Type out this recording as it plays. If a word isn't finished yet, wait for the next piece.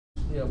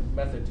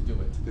method to do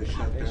it. They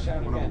shut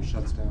down. One of them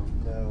shuts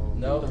down.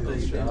 No.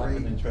 They shut up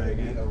and then try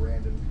again. A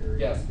random period.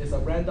 Yes, it's a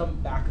random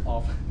back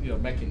off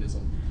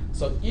mechanism.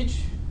 So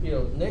each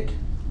NIC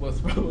will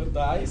throw a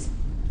dice,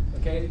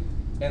 okay,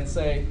 and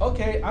say,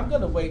 okay, I'm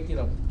gonna wait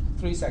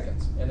 3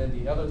 seconds, and then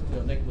the other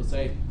NIC will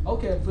say,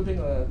 okay, I'm flipping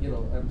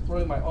I'm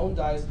throwing my own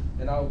dice,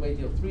 and I'll wait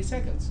 3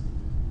 seconds.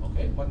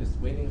 Okay, one is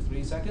waiting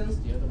 3 seconds,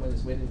 the other one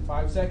is waiting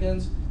 5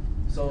 seconds.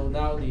 So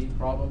now the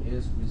problem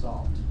is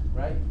resolved,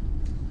 right?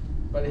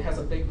 But it has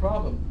a big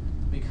problem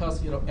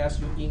because as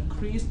you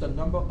increase the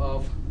number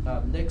of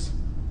NICs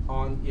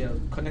on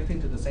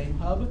connecting to the same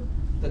hub,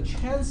 the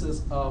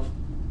chances of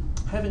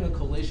having a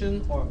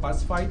collision or a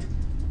bus fight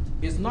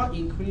is not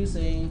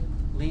increasing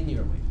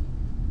linearly.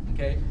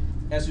 Okay,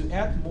 as you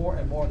add more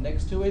and more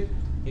NICs to it,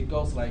 it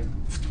goes like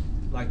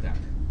that.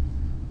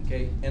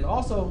 Okay, and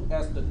also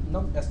as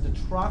the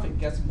traffic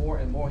gets more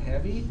and more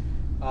heavy,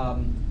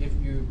 if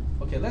you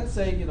let's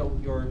say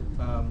your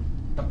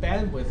the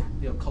bandwidth,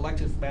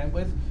 collective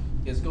bandwidth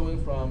is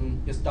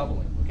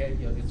doubling. Okay,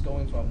 it's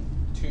going from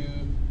 2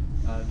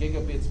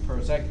 gigabits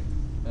per second.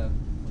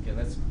 Okay,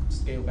 let's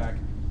scale back.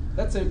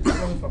 Let's say it's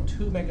going from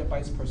 2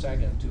 megabytes per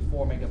second to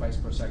 4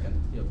 megabytes per second.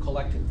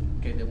 Collectively.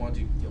 Okay, they want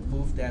to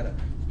move data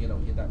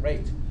in that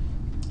rate.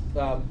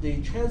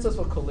 The chances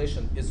for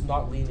collision is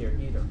not linear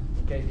either.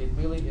 Okay, it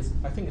really is.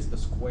 I think it's the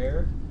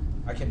square.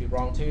 I can be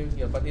wrong too.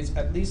 But it's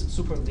at least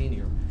super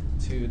linear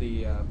to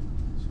the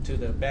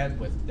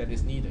bandwidth that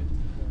is needed.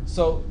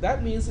 So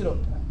that means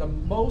the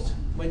most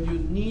when you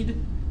need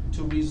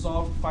to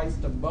resolve fights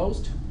the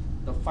most,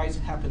 the fight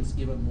happens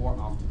even more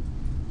often.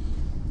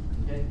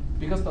 Okay,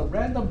 because the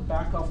random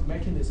backoff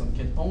mechanism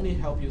can only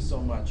help you so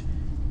much,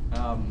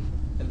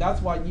 and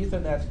that's why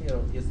Ethernet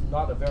is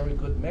not a very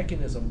good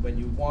mechanism when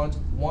you want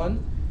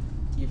one,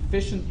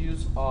 efficient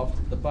use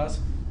of the bus,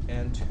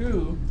 and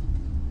 2,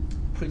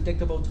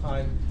 predictable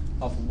time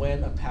of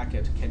when a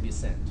packet can be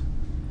sent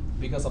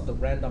because of the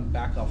random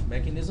backoff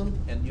mechanism,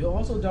 and you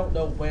also don't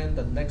know when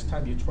the next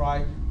time you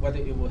try whether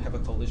it will have a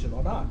collision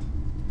or not.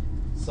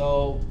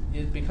 So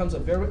it becomes a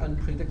very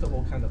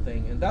unpredictable kind of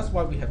thing, and that's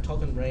why we have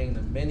token ring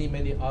and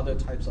many other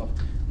types of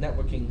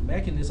networking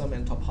mechanism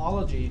and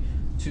topology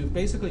to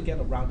basically get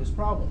around this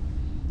problem.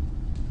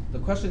 The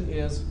question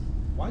is,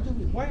 why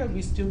are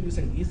we still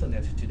using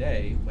Ethernet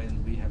today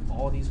when we have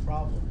all these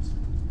problems?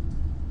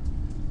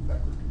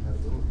 Backward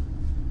compatibility.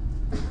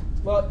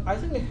 Well, I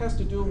think it has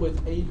to do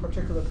with a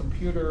particular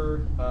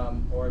computer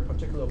or a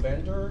particular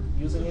vendor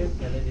using it,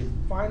 and then it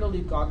finally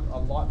got a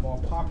lot more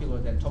popular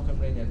than Token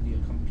Ring and the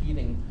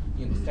competing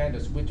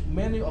standards, which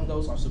many of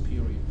those are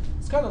superior.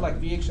 It's kind of like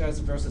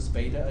VHS versus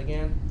Beta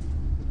again.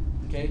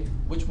 Okay,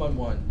 which one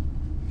won?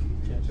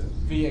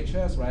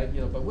 VHS, right?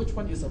 But which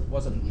one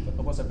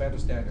was a better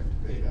standard?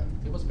 Beta.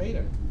 It was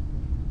Beta.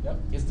 Yep,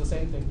 it's the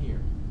same thing here.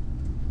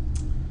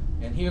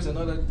 And here's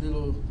another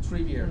little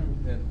trivia.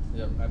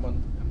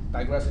 I'm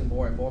digressing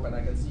more and more, but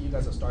I can see you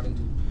guys are starting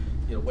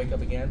to wake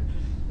up again.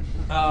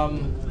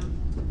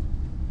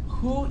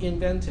 Who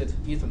invented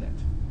Ethernet?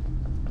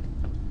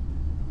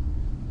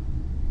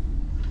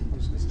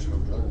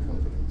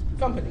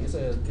 Company is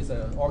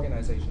a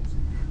organization.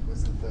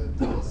 Was it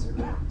the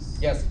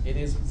Xerox? Yes, it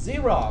is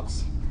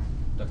Xerox,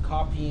 the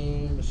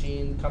copying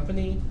machine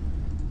company.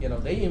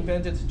 They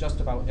invented just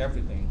about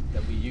everything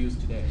that we use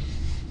today.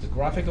 The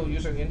graphical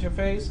user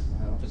interface,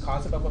 the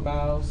concept of a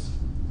mouse,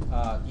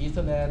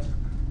 Ethernet,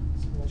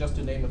 just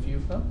to name a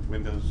few. Huh?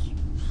 Windows.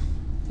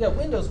 Yeah,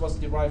 Windows was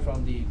derived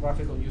from the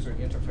graphical user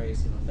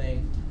interface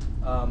thing.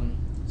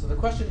 So the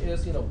question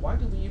is, why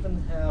do we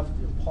even have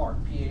the PARC,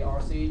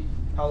 P-A-R-C,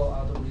 Palo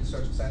Alto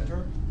Research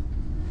Center,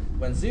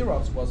 when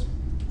Xerox was,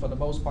 for the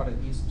most part, an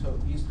East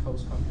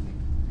Coast company?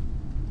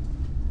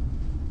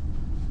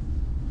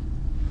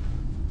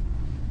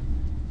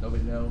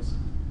 Nobody knows.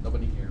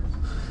 Nobody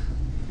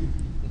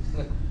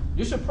cares.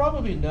 You should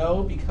probably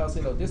know because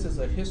this is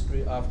a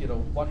history of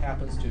what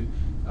happens to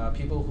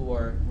people who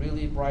are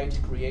really bright,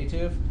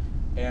 creative,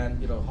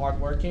 and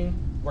hardworking,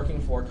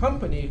 working for a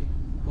company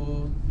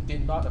who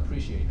did not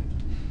appreciate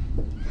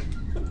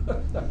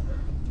it.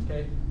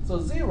 Okay, so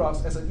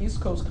Xerox, as an East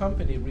Coast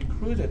company,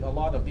 recruited a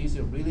lot of these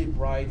really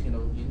bright,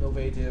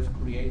 innovative,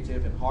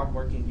 creative, and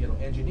hardworking,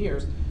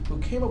 engineers who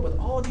came up with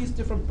all these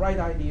different bright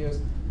ideas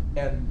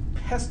and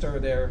pester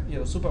their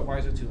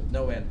supervisor to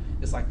no end.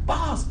 It's like,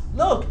 boss,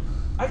 look,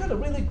 I got a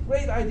really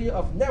great idea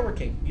of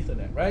networking,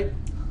 Ethernet, right?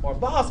 Or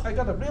boss, I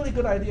got a really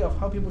good idea of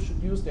how people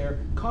should use their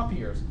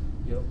copiers.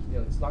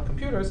 It's not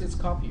computers, it's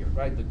copier,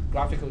 right? The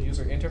graphical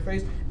user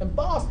interface. And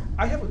boss,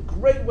 I have a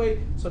great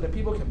way so that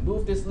people can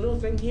move this little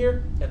thing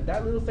here, and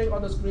that little thing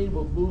on the screen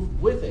will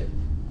move with it.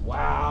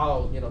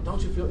 Wow,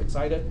 don't you feel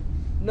excited?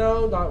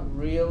 No, not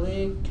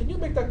really. Can you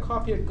make that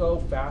copier go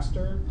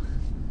faster?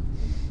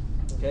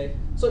 Okay,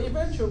 so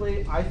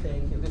eventually, I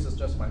think, and this is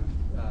just my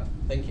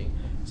thinking,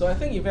 so I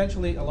think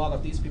eventually a lot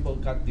of these people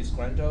got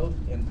disgruntled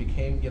and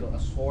became a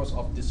source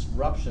of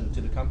disruption to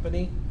the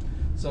company.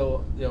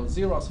 So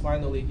Xerox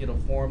finally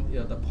formed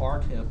the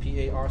PARC,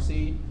 PARC,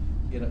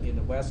 in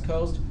the West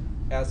Coast,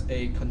 as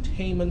a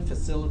containment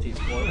facility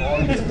for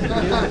all these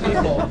new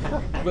people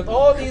with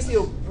all these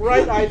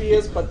bright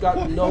ideas but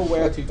got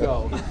nowhere to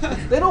go.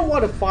 They don't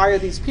want to fire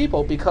these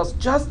people because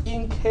just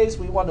in case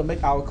we want to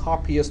make our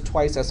copiers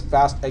twice as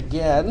fast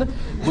again,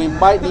 we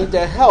might need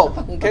their help.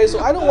 Okay, so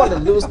I don't want to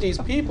lose these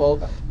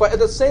people, but at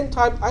the same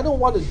time, I don't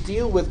want to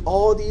deal with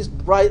all these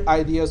bright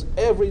ideas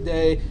every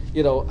day,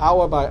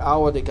 hour by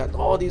hour. They got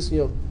all these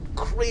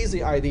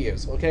crazy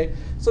ideas. Okay,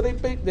 so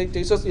they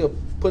just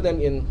put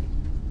them in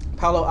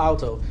Palo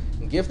Alto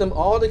and give them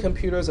all the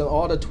computers and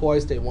all the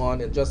toys they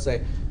want and just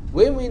say,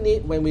 when we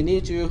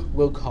need you,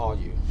 we'll call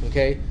you.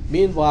 Okay.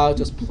 Meanwhile,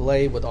 just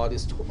play with all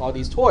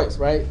these toys,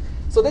 right?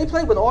 So they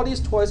played with all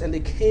these toys and they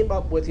came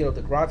up with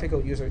the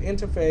graphical user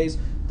interface,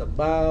 the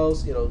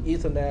mouse,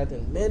 Ethernet,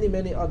 and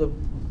many other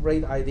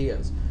great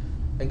ideas,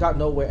 and got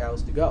nowhere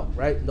else to go,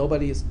 right?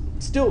 Nobody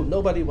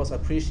was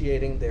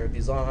appreciating their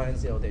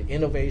designs, their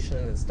innovation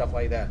and stuff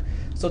like that.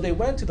 So they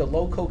went to the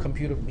local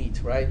computer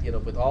meet, right?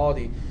 With all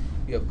the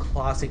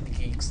classic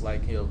geeks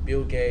like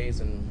Bill Gates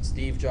and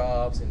Steve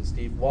Jobs and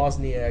Steve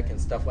Wozniak and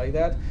stuff like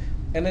that.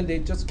 And then they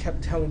just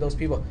kept telling those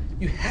people,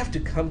 you have to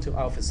come to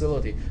our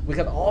facility. We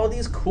got all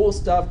these cool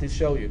stuff to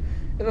show you.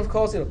 And of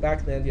course,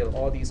 back then,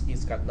 all these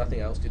geeks got nothing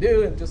else to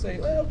do and just say,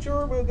 well,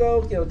 sure, we'll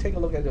go, take a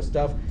look at your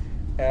stuff.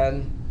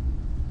 And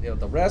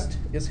the rest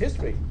is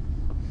history.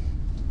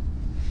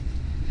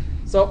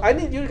 So I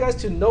need you guys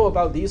to know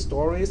about these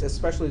stories,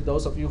 especially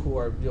those of you who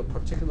are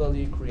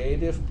particularly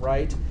creative,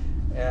 bright,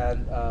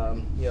 and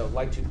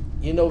like to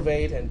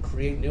innovate and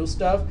create new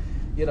stuff.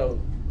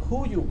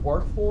 Who you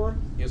work for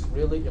is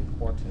really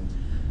important,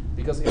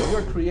 because if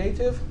you're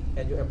creative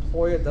and your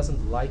employer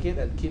doesn't like it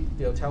and keep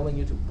telling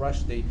you to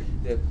brush to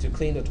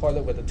clean the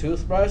toilet with a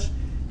toothbrush,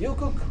 you'll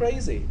go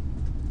crazy.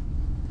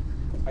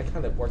 I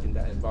kind of worked in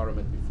that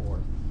environment before,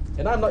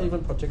 and I'm not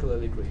even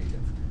particularly creative.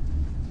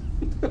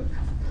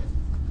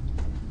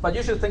 But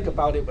you should think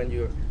about it when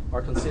you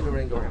are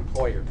considering your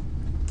employer.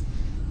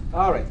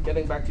 All right,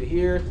 getting back to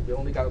here, we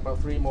only got about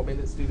 3 more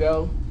minutes to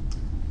go.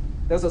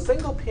 There's a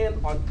single pin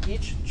on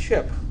each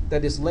chip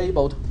that is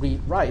labeled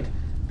read-write,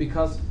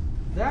 because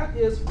that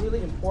is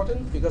really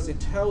important, because it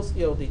tells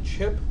the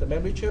chip, the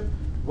memory chip,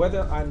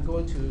 whether I'm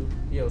going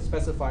to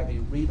specify a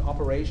read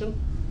operation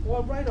or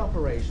a write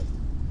operation.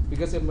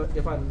 Because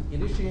if I'm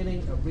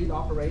initiating a read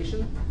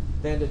operation,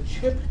 then the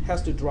chip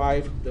has to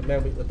drive the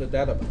memory, the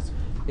data bus.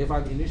 If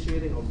I'm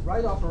initiating a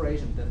write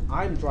operation, then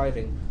I'm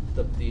driving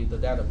the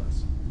data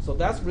bus. So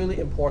that's really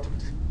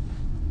important.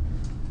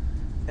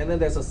 And then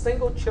there's a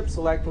single chip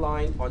select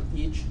line on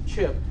each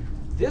chip.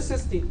 This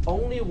is the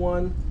only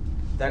one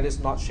that is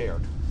not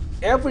shared.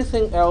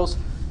 Everything else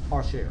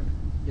are shared.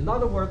 In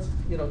other words,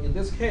 in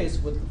this case,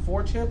 with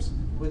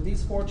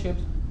these 4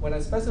 chips, when I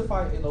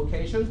specify a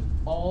location,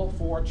 all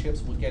 4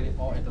 chips will get it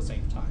all at the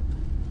same time.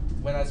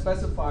 When I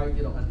specify a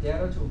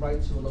data to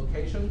write to a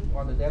location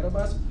on the data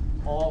bus,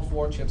 all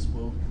 4 chips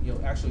will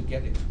actually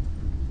get it.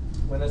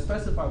 When I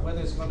specify whether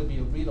it's going to be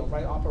a read or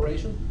write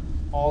operation,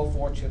 all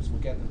 4 chips will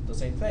get the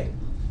same thing.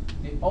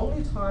 The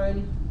only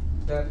time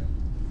that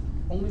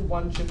only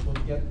one chip will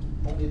get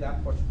only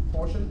that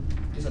portion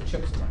is a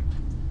chip select.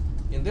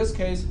 In this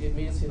case, it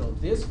means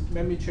this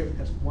memory chip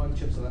has one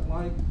chip select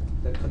line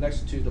that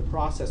connects to the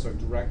processor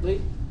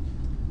directly.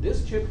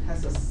 This chip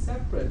has a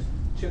separate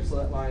chip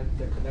select line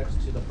that connects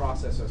to the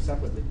processor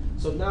separately.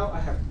 So now I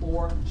have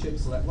 4 chip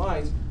select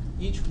lines,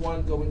 each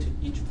one going to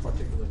each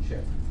particular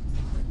chip.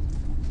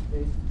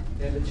 Okay.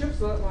 And the chip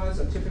select lines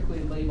are typically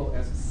labeled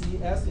as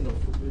CS,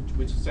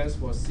 which stands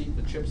for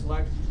the chip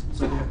select.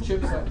 So we have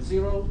chip select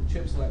 0,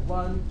 chip select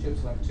 1, chip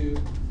select 2,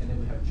 and then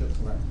we have chip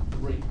select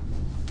 3.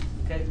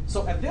 Okay.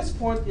 So at this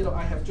point,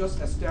 I have just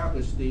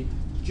established the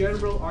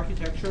general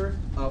architecture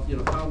of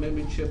how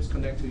memory chips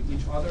connect to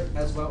each other,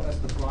 as well as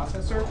the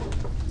processor.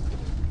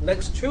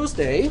 Next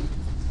Tuesday,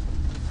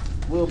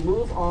 we'll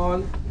move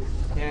on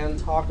and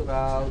talk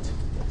about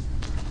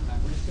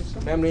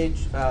memory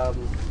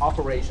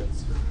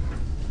operations.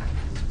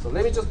 So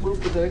let me just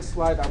move to the next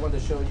slide. I want to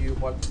show you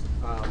what,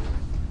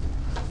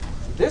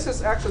 this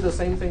is actually the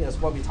same thing as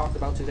what we talked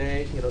about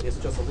today. It's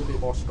just a little bit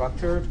more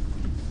structured.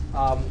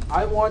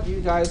 I want you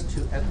guys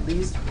to at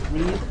least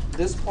read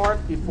this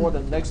part before the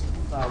next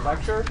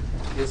lecture.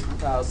 Is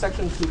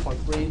section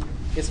 2.3.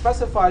 It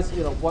specifies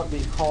what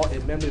we call a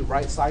memory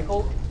write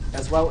cycle,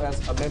 as well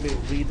as a memory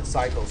read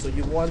cycle. So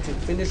you want to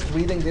finish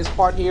reading this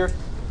part here.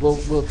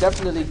 We'll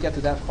definitely get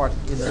to that part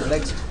in the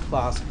next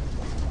class.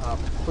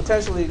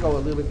 Potentially go a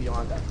little bit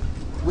beyond that.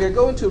 We're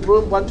going to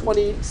room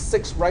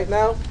 126 right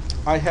now.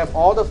 I have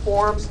all the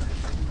forms.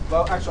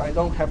 Well, actually, I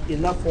don't have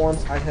enough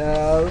forms. I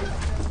have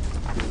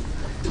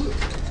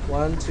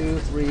 1, 2,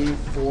 3,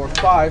 4,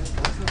 5.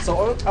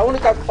 So I only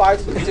got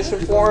 5 petition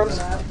forms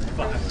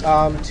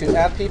to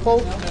add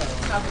people.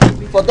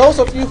 For those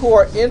of you who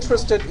are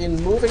interested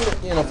in moving,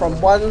 from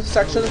one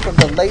section, from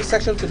the late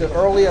section to the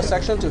earlier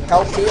section, to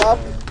help me out,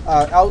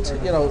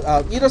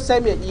 either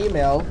send me an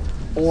email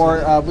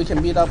or we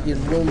can meet up in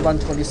room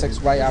 126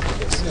 right after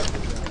this.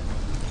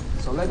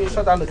 So So let me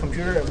shut down the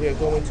computer and we are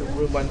going to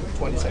room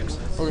 126.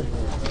 Okay.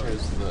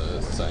 Here's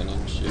the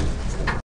sign-in sheet.